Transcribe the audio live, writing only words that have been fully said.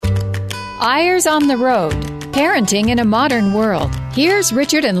Eyre's on the Road, Parenting in a Modern World. Here's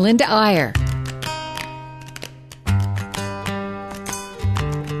Richard and Linda Eyre.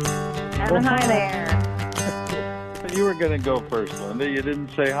 Hi there. You were going to go first, Linda. You didn't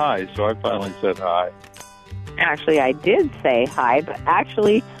say hi, so I finally said hi. Actually, I did say hi, but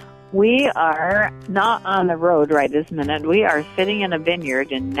actually, we are not on the road right this minute. We are sitting in a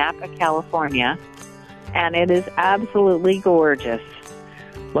vineyard in Napa, California, and it is absolutely gorgeous.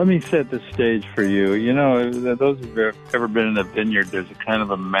 Let me set the stage for you. You know, those who have ever been in a vineyard, there's a kind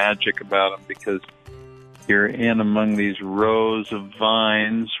of a magic about them because you're in among these rows of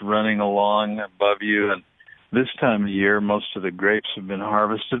vines running along above you. And this time of year, most of the grapes have been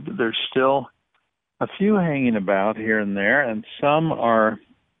harvested, but there's still a few hanging about here and there, and some are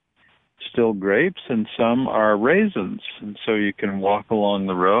still grapes and some are raisins. And so you can walk along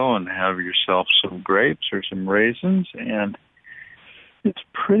the row and have yourself some grapes or some raisins, and it's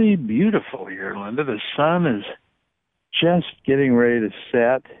pretty beautiful here, Linda. The sun is just getting ready to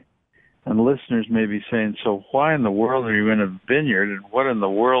set, and listeners may be saying, so why in the world are you in a vineyard, and what in the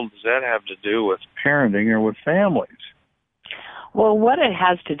world does that have to do with parenting or with families? Well, what it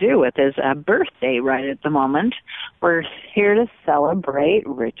has to do with is a birthday right at the moment. We're here to celebrate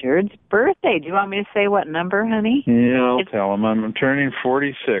Richard's birthday. Do you want me to say what number, honey? Yeah, I'll tell him. I'm turning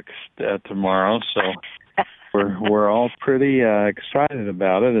 46 tomorrow, so we're all pretty excited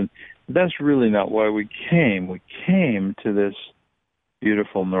about it. And that's really not why we came. We came to this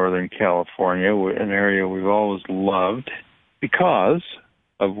beautiful Northern California, an area we've always loved, because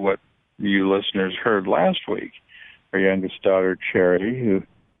of what you listeners heard last week. Our youngest daughter, Cherry, who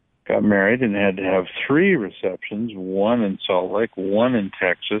got married and had to have 3 receptions, one in Salt Lake, one in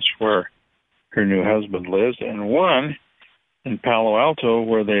Texas, where her new husband lives, and one in Palo Alto,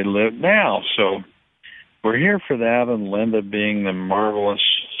 where they live now. So we're here for that, and Linda, being the marvelous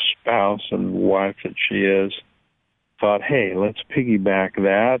spouse and wife that she is, thought, hey, let's piggyback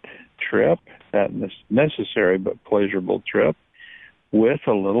that trip, that necessary but pleasurable trip, with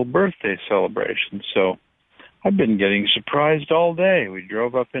a little birthday celebration. So I've been getting surprised all day. We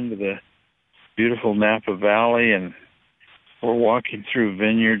drove up into the beautiful Napa Valley, and we're walking through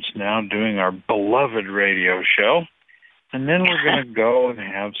vineyards now doing our beloved radio show. And then we're going to go and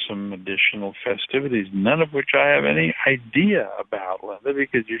have some additional festivities, none of which I have any idea about, Linda,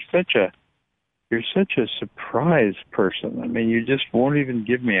 because you're such a surprise person. I mean, you just won't even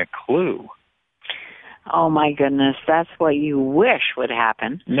give me a clue. Oh, my goodness. That's what you wish would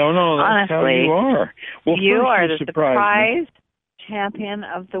happen. No, that's honestly, how you are. Well, you are the surprise champion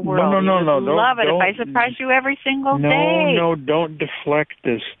of the world. No. I would love it if I surprised you every single day. No, don't deflect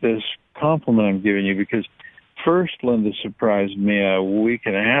this compliment I'm giving you, because first Linda surprised me a week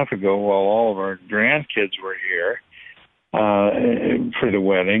and a half ago while all of our grandkids were here for the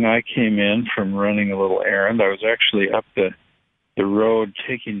wedding. I came in from running a little errand. I was actually up the road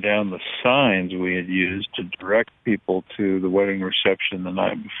taking down the signs we had used to direct people to the wedding reception the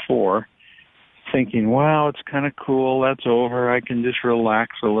night before, thinking, wow, it's kind of cool. That's over. I can just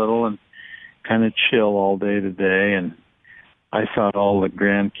relax a little and kind of chill all day today. And I thought all the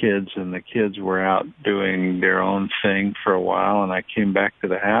grandkids and the kids were out doing their own thing for a while, and I came back to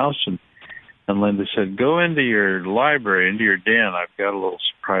the house, and Linda said, go into your library, into your den. I've got a little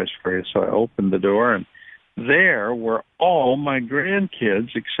surprise for you. So I opened the door, and there were all my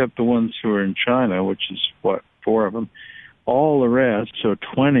grandkids, except the ones who are in China, which is, 4 of them. All the rest, so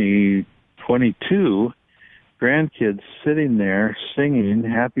 22 grandkids sitting there singing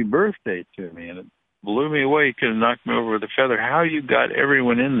happy birthday to me. And it blew me away. You could have knocked me over with a feather. How you got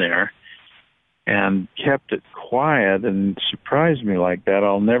everyone in there and kept it quiet and surprised me like that,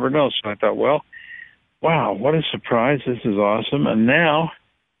 I'll never know. So I thought, well, wow, what a surprise. This is awesome. And now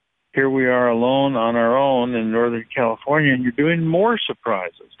here we are alone on our own in Northern California, and you're doing more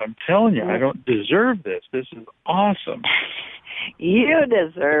surprises. I'm telling you, I don't deserve this. This is awesome. You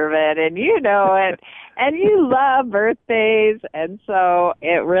deserve it, and you know it, and you love birthdays, and so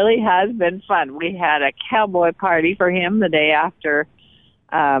it really has been fun. We had a cowboy party for him the day after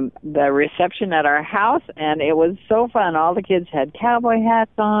the reception at our house, and it was so fun. All the kids had cowboy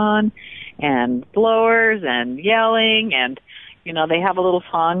hats on and blowers and yelling, and you know, they have a little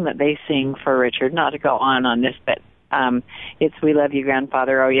song that they sing for Richard, not to go on this, but it's We Love You,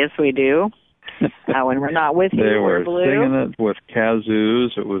 Grandfather, Oh, Yes, We Do. When we're not with you, we're blue. They were singing it with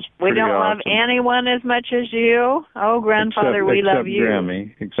kazoos. It was pretty We don't awesome. love anyone as much as you. Oh, Grandfather, we love you.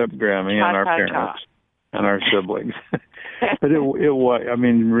 Except Grammy and our parents and our siblings. But it was, I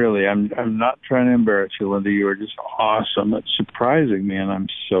mean, really, I'm not trying to embarrass you, Linda. You were just awesome at surprising me, and I'm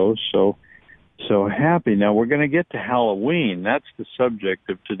so so happy. Now, we're going to get to Halloween. That's the subject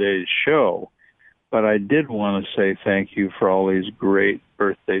of today's show. But I did want to say thank you for all these great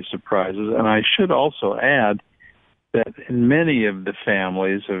birthday surprises. And I should also add that in many of the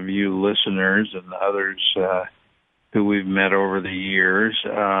families of you listeners and others who we've met over the years,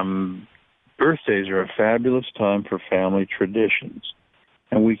 birthdays are a fabulous time for family traditions.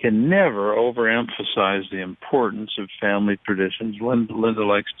 And we can never overemphasize the importance of family traditions. Linda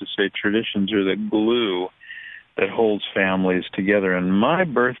likes to say traditions are the glue that holds families together. And my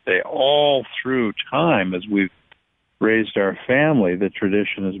birthday, all through time, as we've raised our family, the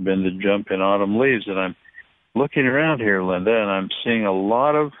tradition has been to jump in autumn leaves. And I'm looking around here, Linda, and I'm seeing a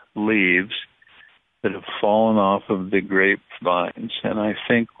lot of leaves that have fallen off of the grapevines. And I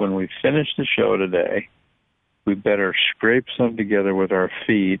think when we finish the show today, we better scrape some together with our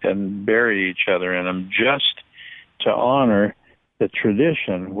feet and bury each other in them, just to honor the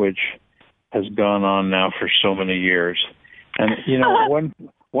tradition which has gone on now for so many years. And, you know,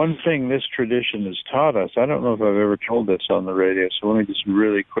 one thing this tradition has taught us, I don't know if I've ever told this on the radio, so let me just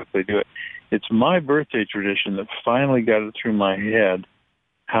really quickly do it. It's my birthday tradition that finally got it through my head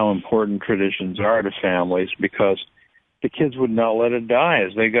how important traditions are to families, because the kids would not let it die.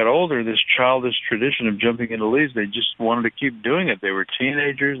 As they got older, this childish tradition of jumping into leaves, they just wanted to keep doing it. They were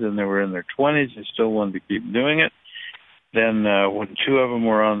teenagers, and they were in their 20s. They still wanted to keep doing it. Then when three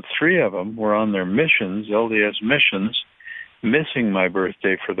of them were on their missions, LDS missions, missing my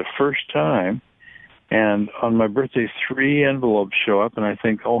birthday for the first time. And on my birthday, 3 envelopes show up, and I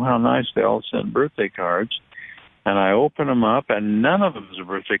think, oh, how nice, they all sent birthday cards. And I open them up, and none of them is a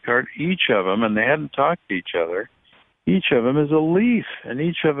birthday card. Each of them, and they hadn't talked to each other, each of them is a leaf, and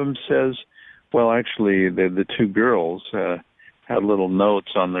each of them says, well, actually, the 2 girls had little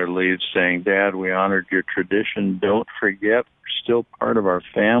notes on their leaves saying, Dad, we honored your tradition. Don't forget, we're still part of our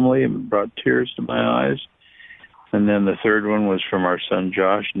family. It brought tears to my eyes. And then the third one was from our son,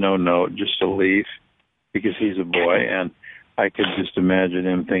 Josh. No note, just a leaf, because he's a boy. And I could just imagine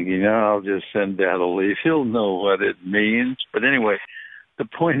him thinking, no, I'll just send Dad a leaf. He'll know what it means. But anyway, the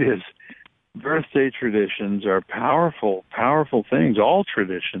point is, birthday traditions are powerful, powerful things. All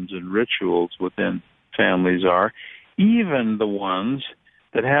traditions and rituals within families are, even the ones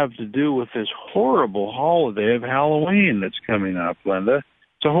that have to do with this horrible holiday of Halloween that's coming up, Linda.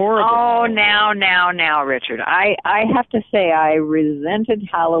 It's a horrible holiday. Now, Richard. I have to say I resented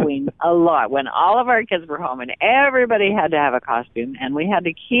Halloween a lot when all of our kids were home and everybody had to have a costume, and we had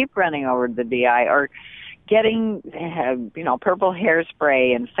to keep running over to the DI or getting, purple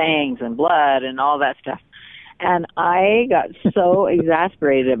hairspray and fangs and blood and all that stuff. And I got so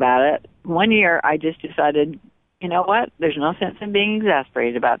exasperated about it. One year I just decided, you know what? There's no sense in being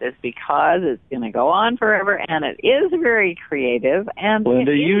exasperated about this, because it's going to go on forever, and it is very creative, and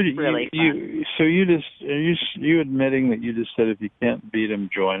Linda, it is really fun. So you admitting that you just said if you can't beat them,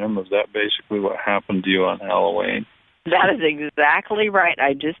 join them? Was that basically what happened to you on Halloween? That is exactly right.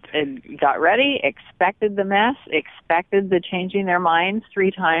 I just got ready, expected the mess, expected the changing their minds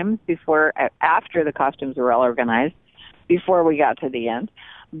 3 times after the costumes were all organized, before we got to the end.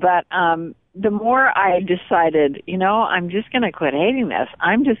 But the more I decided, I'm just going to quit hating this.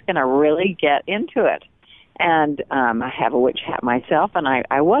 I'm just going to really get into it. And I have a witch hat myself, and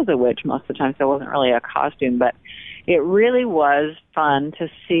I was a witch most of the time, so it wasn't really a costume, but it really was fun to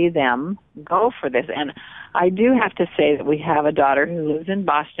see them go for this. And I do have to say that we have a daughter who lives in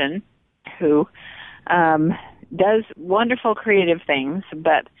Boston who does wonderful creative things,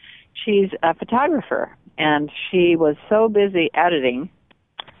 but she's a photographer, and she was so busy editing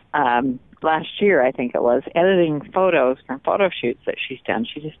last year, I think it was, editing photos from photo shoots that she's done.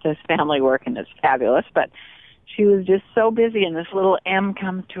 She just does family work, and it's fabulous, but she was just so busy, and this little M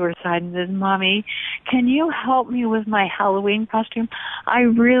comes to her side and says, Mommy, can you help me with my Halloween costume? I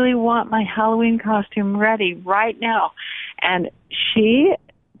really want my Halloween costume ready right now. And she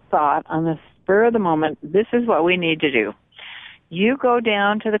thought on the spur of the moment, this is what we need to do. You go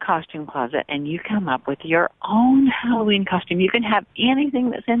down to the costume closet and you come up with your own Halloween costume. You can have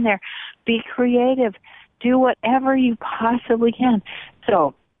anything that's in there. Be creative. Do whatever you possibly can.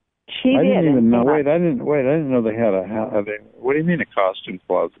 So she I did. didn't even know. I didn't know they had what do you mean a costume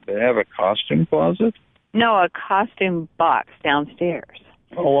closet? They have a costume closet? No, a costume box downstairs.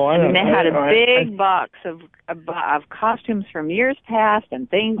 Oh, well, they had a big box of costumes from years past and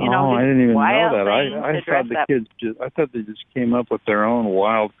things. I didn't even know that. I thought they just came up with their own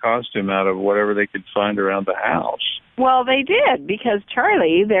wild costume out of whatever they could find around the house. Well, they did, because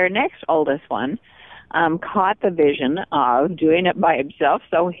Charlie, their next oldest one, caught the vision of doing it by himself.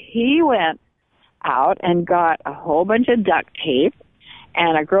 So he went out and got a whole bunch of duct tape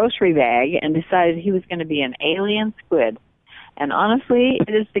and a grocery bag and decided he was going to be an alien squid. And honestly,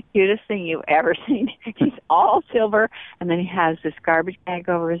 it is the cutest thing you've ever seen. He's all silver, and then he has this garbage bag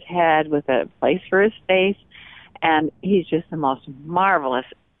over his head with a place for his face, and he's just the most marvelous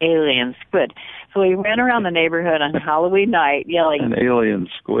alien squid. So he ran around the neighborhood on Halloween night yelling, "An alien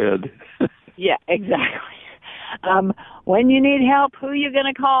squid." Yeah, exactly. When you need help, who you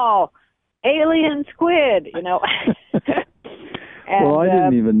going to call? Alien squid, you know. And, well, I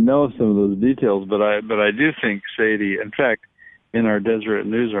didn't even know some of those details, but I do think Sadie, in fact, in our Deseret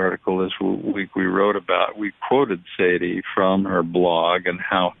News article this week, we quoted Sadie from her blog and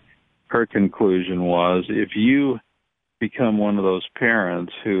how her conclusion was, if you become one of those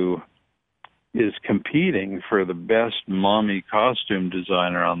parents who is competing for the best mommy costume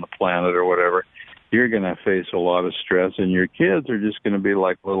designer on the planet or whatever, you're going to face a lot of stress, and your kids are just going to be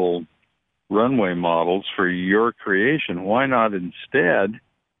like little runway models for your creation. Why not instead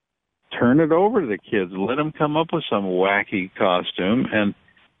turn it over to the kids? Let them come up with some wacky costume, and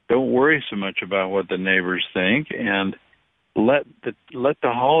don't worry so much about what the neighbors think, and let the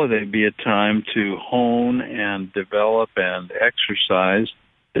holiday be a time to hone and develop and exercise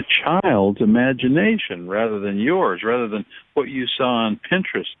the child's imagination rather than yours, rather than what you saw on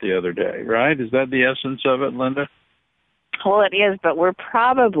Pinterest the other day, right? Is that the essence of it, Linda? Well, it is, but we're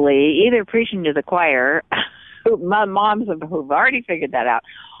probably either preaching to the choir, moms who've already figured that out,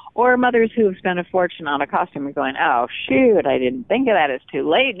 or mothers who've spent a fortune on a costume and going, oh, shoot, I didn't think of that. It's too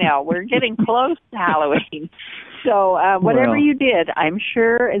late now. We're getting close to Halloween. So whatever you did, I'm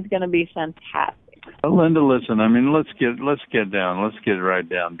sure is going to be fantastic. Linda, listen, I mean, let's get right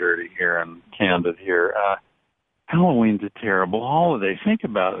down dirty here and candid here. Halloween's a terrible holiday. Think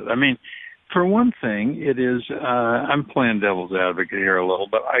about it. I mean, for one thing, it is, I'm playing devil's advocate here a little,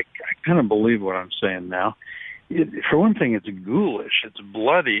 but I kind of believe what I'm saying now. For one thing, it's ghoulish, it's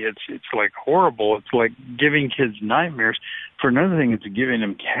bloody, it's like horrible, it's like giving kids nightmares. For another thing, it's giving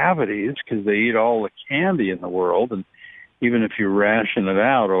them cavities because they eat all the candy in the world, and even if you ration it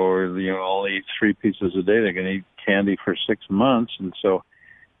out or only eat 3 pieces a day, they're going to eat candy for 6 months, and so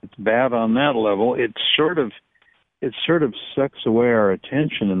it's bad on that level. It sort of sucks away our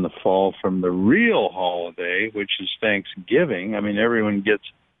attention in the fall from the real holiday, which is Thanksgiving. I mean, everyone gets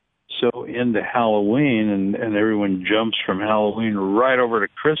so into Halloween, and everyone jumps from Halloween right over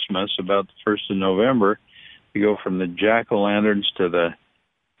to Christmas about the 1st of November. You go from the jack-o'-lanterns to the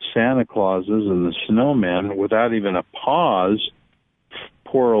Santa Clauses and the snowmen without even a pause.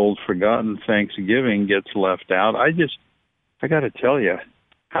 Poor old forgotten Thanksgiving gets left out. I got to tell you,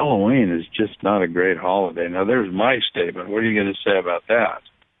 Halloween is just not a great holiday. Now, there's my statement. What are you going to say about that?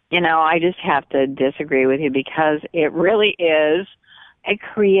 I just have to disagree with you because it really is a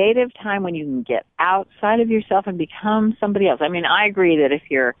creative time when you can get outside of yourself and become somebody else. I mean, I agree that if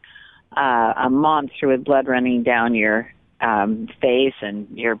you're a monster with blood running down your face and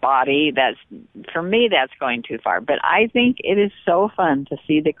your body, for me, that's going too far. But I think it is so fun to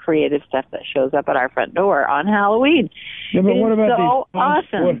see the creative stuff that shows up at our front door on Halloween. Yeah, but what about so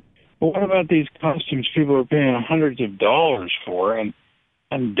awesome. What about these costumes people are paying hundreds of dollars for and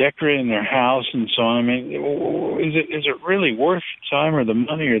decorating their house and so on? I mean, is it really worth the time or the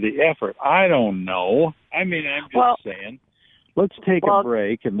money or the effort? I don't know. I mean, I'm just saying. Let's take a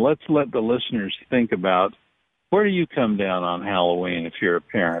break and let's let the listeners think about, where do you come down on Halloween if you're a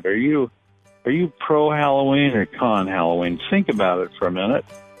parent? Are you pro Halloween or con Halloween? Think about it for a minute.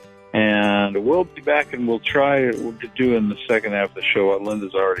 And we'll be back and we'll do in the second half of the show what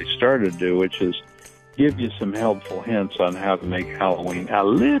Linda's already started to do, which is give you some helpful hints on how to make Halloween a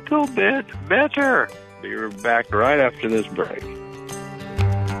little bit better. Be back right after this break.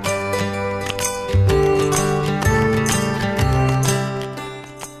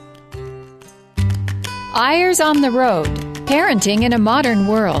 Eyre's on the Road, Parenting in a Modern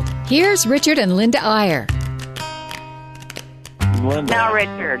World. Here's Richard and Linda Eyre. Linda. Now,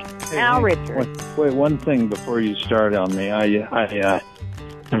 Richard. Wait, one thing before you start on me.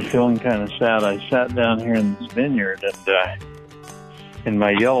 I'm feeling kind of sad. I sat down here in this vineyard and in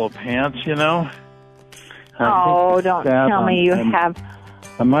my yellow pants, Oh, don't tell me you have...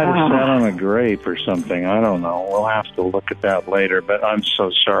 I might have sat on a grape or something. I don't know. We'll have to look at that later. But I'm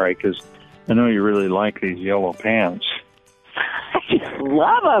so sorry because I know you really like these yellow pants. I just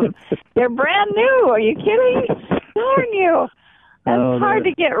love them. They're brand new. Are you kidding? Darn you. That's hard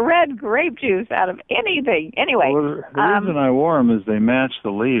to get red grape juice out of anything. Anyway. Well, the reason I wore them is they match the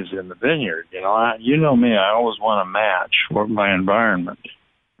leaves in the vineyard. You know me. I always want to match my environment.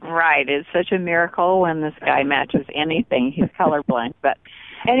 Right. It's such a miracle when this guy matches anything. He's colorblind. But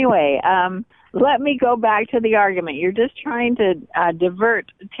anyway, let me go back to the argument. You're just trying to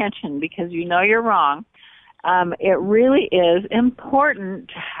divert attention because you know you're wrong. It really is important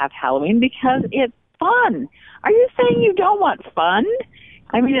to have Halloween because it's fun. Are you saying you don't want fun?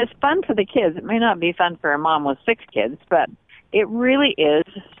 I mean, it's fun for the kids. It may not be fun for a mom with 6 kids, but it really is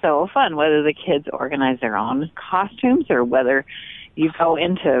so fun, whether the kids organize their own costumes or whether you go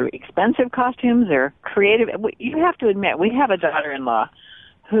into expensive costumes or creative. You have to admit, we have a daughter-in-law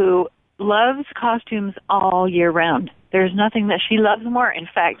who loves costumes all year round. There's nothing that she loves more. In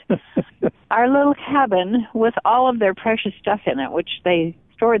fact, our little cabin with all of their precious stuff in it, which they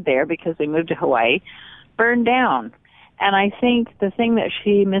stored there because they moved to Hawaii, burned down. And I think the thing that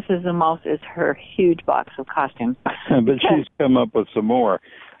she misses the most is her huge box of costumes. But she's come up with some more.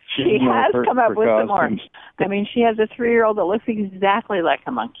 She has come up with some more. I mean, she has a 3-year-old that looks exactly like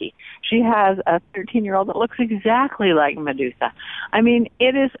a monkey. She has a 13-year-old that looks exactly like Medusa. I mean,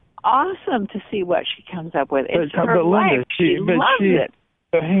 it is awesome to see what she comes up with. It's her life. She loves it.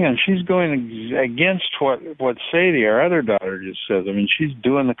 But hang on, she's going against what Sadie, our other daughter, just says. I mean, she's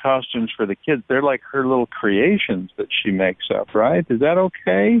doing the costumes for the kids. They're like her little creations that she makes up, right? Is that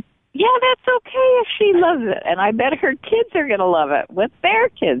okay? Yeah, that's okay if she loves it, and I bet her kids are going to love it with their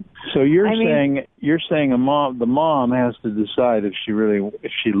kids. So you're saying the mom has to decide if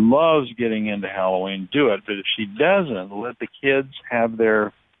she loves getting into Halloween, do it. But if she doesn't, let the kids have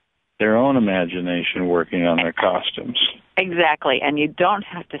their own imagination working on their costumes. Exactly, and you don't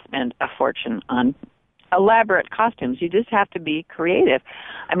have to spend a fortune on elaborate costumes. You just have to be creative.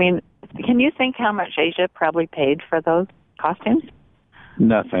 I mean, can you think how much Asia probably paid for those costumes?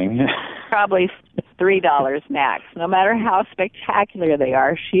 Nothing. Probably $3 max. No matter how spectacular they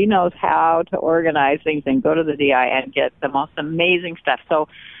are, she knows how to organize things and go to the DI and get the most amazing stuff. So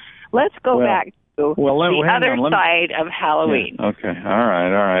let's go back to the other side of Halloween. Yeah, okay. All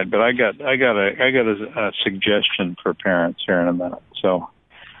right. But I got a suggestion for parents here in a minute. So.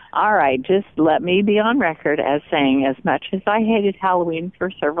 All right. Just let me be on record as saying, as much as I hated Halloween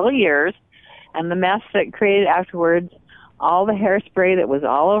for several years and the mess that created afterwards, all the hairspray that was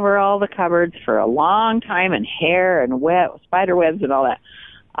all over all the cupboards for a long time and hair and spider webs and all that,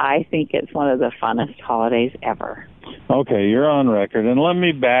 I think it's one of the funnest holidays ever. Okay, you're on record. And let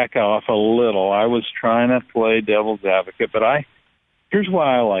me back off a little. I was trying to play devil's advocate, but here's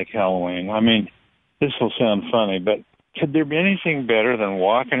why I like Halloween. I mean, this will sound funny, but could there be anything better than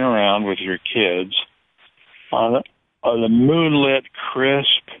walking around with your kids on the moonlit,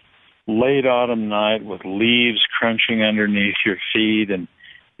 crisp, late autumn night with leaves crunching underneath your feet, and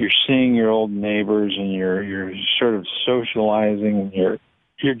you're seeing your old neighbors, and you're sort of socializing, and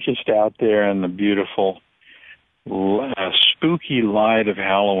you're just out there in the beautiful spooky light of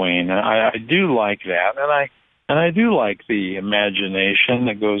Halloween. I do like that, and I do like the imagination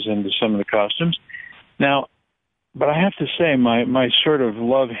that goes into some of the costumes. Now, but I have to say, my sort of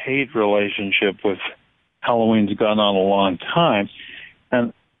love-hate relationship with Halloween's gone on a long time,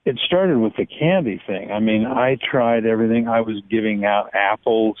 and it started with the candy thing. I mean, I tried everything. I was giving out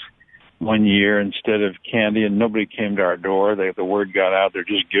apples one year instead of candy, and nobody came to our door. The word got out, they're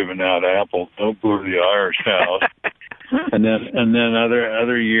just giving out apples. Don't go to the Irish house. and then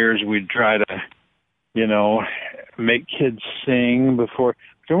other years we'd try to, make kids sing before.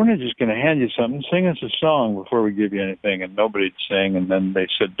 We're not just going to hand you something. Sing us a song before we give you anything. And nobody'd sing. And then they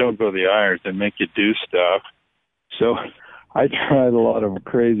said, don't go to the Irish. They make you do stuff. So I tried a lot of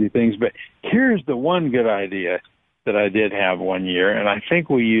crazy things. But here's the one good idea that I did have one year. And I think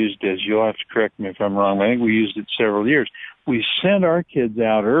we used it. You'll have to correct me if I'm wrong. But I think we used it several years. We sent our kids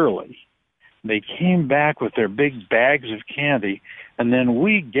out early. They came back with their big bags of candy, and then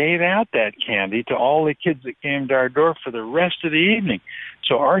we gave out that candy to all the kids that came to our door for the rest of the evening.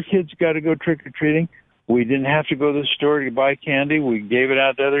 So our kids got to go trick-or-treating. We didn't have to go to the store to buy candy. We gave it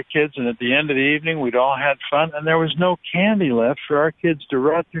out to other kids, and at the end of the evening, we'd all had fun, and there was no candy left for our kids to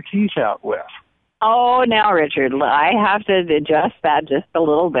rot their teeth out with. Oh, now, Richard, I have to adjust that just a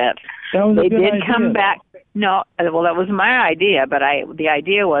little bit. They did come back. No, well, that was my idea, but the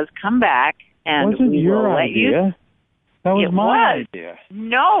idea was come back, and wasn't we your will let idea? You. That was my idea.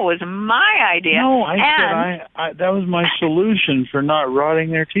 No, it was my idea. No, said that was my solution for not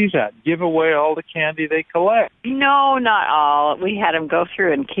rotting their teeth out. Give away all the candy they collect. No, not all. We had them go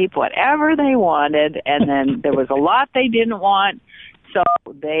through and keep whatever they wanted, and then there was a lot they didn't want, so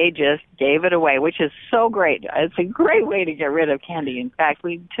they just gave it away, which is so great. It's a great way to get rid of candy. In fact,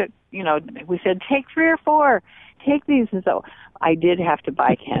 we took, we said, take 3 or 4, take these, and so I did have to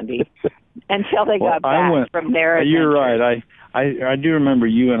buy candy. Until they got back from their adventure. You're right. I do remember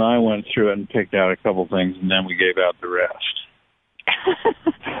you and I went through it and picked out a couple things, and then we gave out the rest.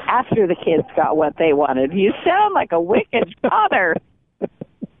 After the kids got what they wanted. You sound like a wicked father.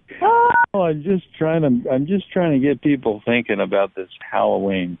 Well, I'm just trying to get people thinking about this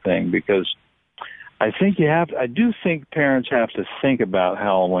Halloween thing, because I do think parents have to think about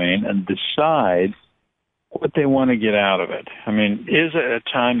Halloween and decide what they want to get out of it. I mean, is it a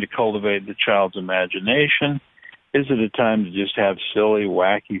time to cultivate the child's imagination? Is it a time to just have silly,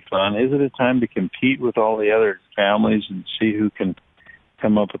 wacky fun? Is it a time to compete with all the other families and see who can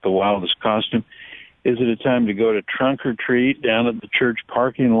come up with the wildest costume? Is it a time to go to trunk or treat down at the church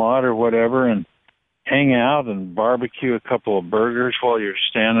parking lot or whatever and hang out and barbecue a couple of burgers while you're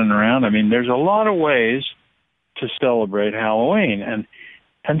standing around? I mean, there's a lot of ways to celebrate Halloween, and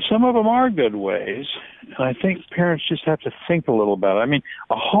some of them are good ways. And I think parents just have to think a little about it. I mean,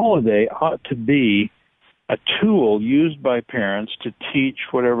 a holiday ought to be a tool used by parents to teach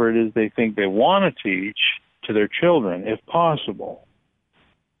whatever it is they think they want to teach to their children, if possible.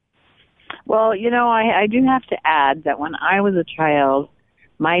 Well, I do have to add that when I was a child,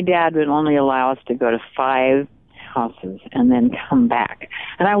 my dad would only allow us to go to 5 houses and then come back.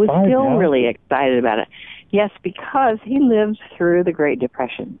 And I was still really excited about it. Yes, because he lived through the Great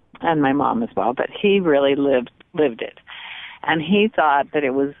Depression, and my mom as well, but he really lived it. And he thought that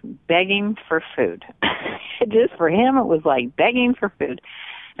it was begging for food. Just for him, it was like begging for food.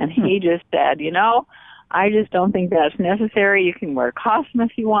 And he just said, I just don't think that's necessary. You can wear a costume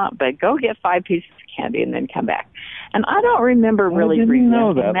if you want, but go get 5 pieces of candy and then come back. And I don't remember really resenting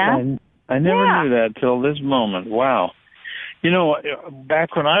that. I never knew that till this moment. Wow.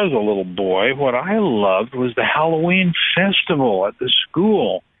 Back when I was a little boy, what I loved was the Halloween festival at the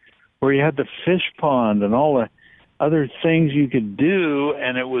school, where you had the fish pond and all the other things you could do,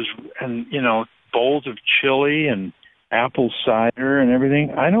 and bowls of chili and apple cider and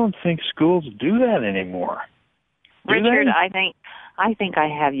everything. I don't think schools do that anymore. Richard, I think I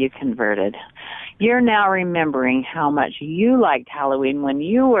have you converted. You're now remembering how much you liked Halloween when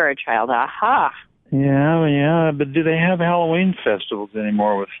you were a child. Aha. Yeah, but do they have Halloween festivals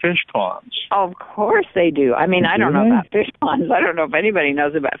anymore with fish ponds? Of course they do. I mean, I don't know about fish ponds. I don't know if anybody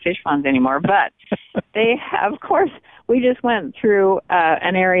knows about fish ponds anymore, but they have, of course. We just went through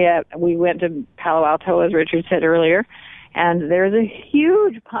an area. We went to Palo Alto, as Richard said earlier, and there's a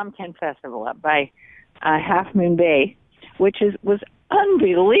huge pumpkin festival up by Half Moon Bay, which was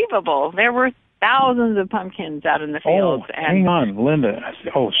unbelievable. There were thousands of pumpkins out in the fields. Hang on, Linda.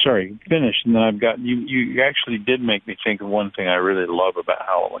 Sorry. Finish, and then I've got you. You actually did make me think of one thing I really love about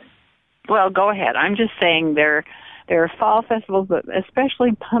Halloween. Well, go ahead. I'm just saying there are fall festivals, but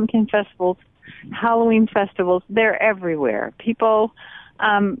especially pumpkin festivals, Halloween festivals. They're everywhere. People,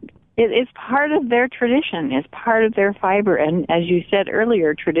 it's part of their tradition. It's part of their fiber. And as you said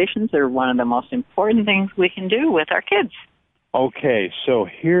earlier, traditions are one of the most important things we can do with our kids. Okay, so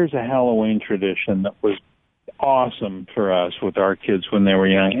here's a Halloween tradition that was awesome for us with our kids when they were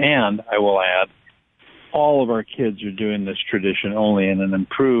young. And I will add, all of our kids are doing this tradition only in an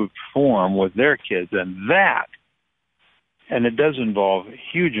improved form with their kids. And it does involve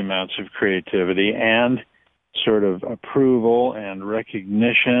huge amounts of creativity and sort of approval and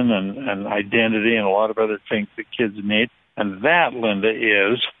recognition and identity and a lot of other things that kids need. And that, Linda,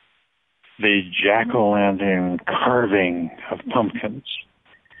 is the jack-o'-lantern carving of pumpkins.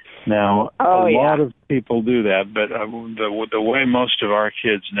 Now, a lot of people do that, but the way most of our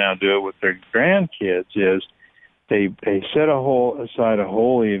kids now do it with their grandkids is they set aside a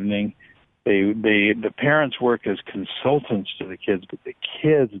whole evening. The parents work as consultants to the kids, but the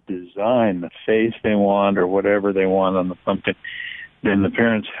kids design the face they want or whatever they want on the pumpkin. Then the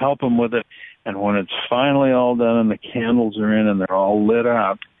parents help them with it, and when it's finally all done and the candles are in and they're all lit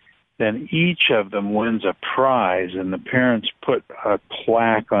up, then each of them wins a prize, and the parents put a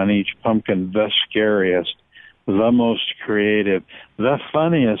plaque on each pumpkin: the scariest, the most creative, the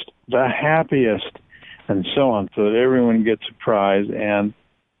funniest, the happiest, and so on, so that everyone gets a prize. And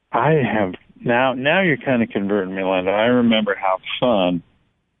I have now you're kind of converting me, Linda. I remember how fun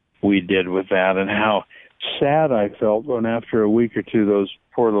we did with that and how sad I felt when after a week or two those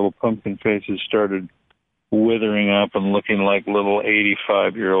poor little pumpkin faces started withering up and looking like little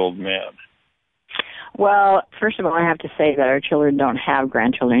 85-year-old men. Well, first of all, I have to say that our children don't have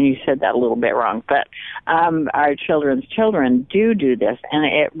grandchildren. You said that a little bit wrong, but our children's children do this, and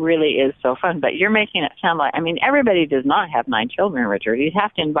it really is so fun. But you're making it sound like, everybody does not have 9 children, Richard. You'd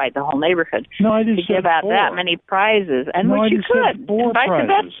have to invite the whole neighborhood to give out 4. That many prizes, and which you could. Invite your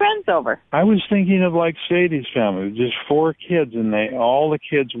best friends over. I was thinking of like Sadie's family, just 4 kids, and all the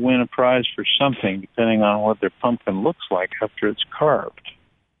kids win a prize for something, depending on what their pumpkin looks like after it's carved.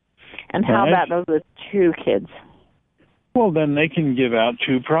 And how about those with 2 kids? Well, then they can give out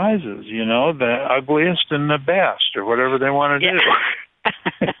 2 prizes, the ugliest and the best, or whatever they want to do.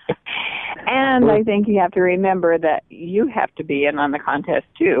 And I think you have to remember that you have to be in on the contest,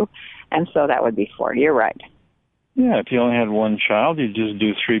 too. And so that would be 4. You're right. Yeah, if you only had 1 child, you just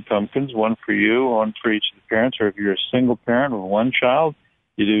do 3 pumpkins, 1 for you, 1 for each of the parents. Or if you're a single parent with 1 child,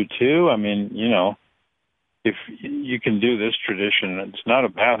 you do 2. I mean, if you can do this tradition, it's not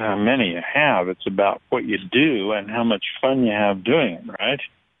about how many you have. It's about what you do and how much fun you have doing it, right?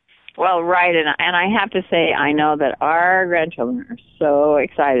 Well, right. And I have to say, I know that our grandchildren are so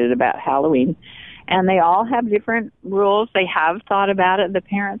excited about Halloween. And they all have different rules. They have thought about it. The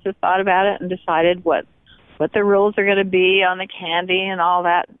parents have thought about it and decided what the rules are going to be on the candy and all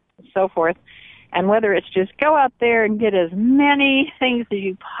that and so forth. And whether it's just go out there and get as many things as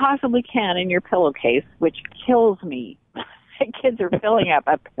you possibly can in your pillowcase, which kills me. Kids are filling up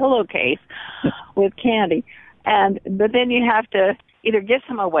a pillowcase with candy. But then you have to either give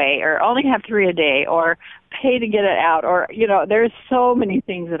some away or only have 3 a day or pay to get it out. Or, there's so many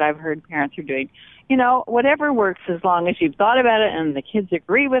things that I've heard parents are doing. Whatever works as long as you've thought about it and the kids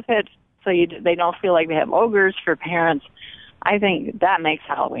agree with it, so they don't feel like they have ogres for parents. I think that makes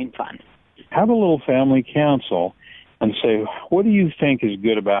Halloween fun. Have a little family council and say, what do you think is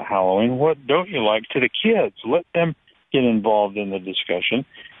good about Halloween? What don't you like to the kids? Let them get involved in the discussion.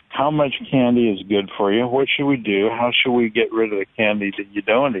 How much candy is good for you? What should we do? How should we get rid of the candy that you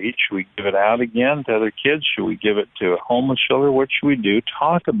don't eat? Should we give it out again to other kids? Should we give it to a homeless shelter? What should we do?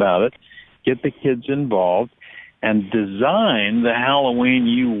 Talk about it. Get the kids involved. And design the Halloween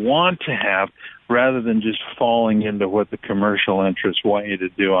you want to have rather than just falling into what the commercial interests want you to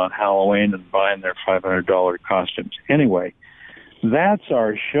do on Halloween and buying their $500 costumes. Anyway, that's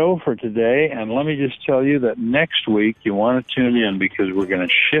our show for today. And let me just tell you that next week you want to tune in because we're going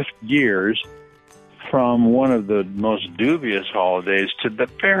to shift gears from one of the most dubious holidays to the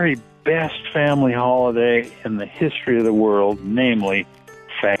very best family holiday in the history of the world, namely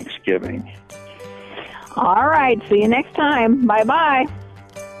Thanksgiving. All right. See you next time. Bye-bye.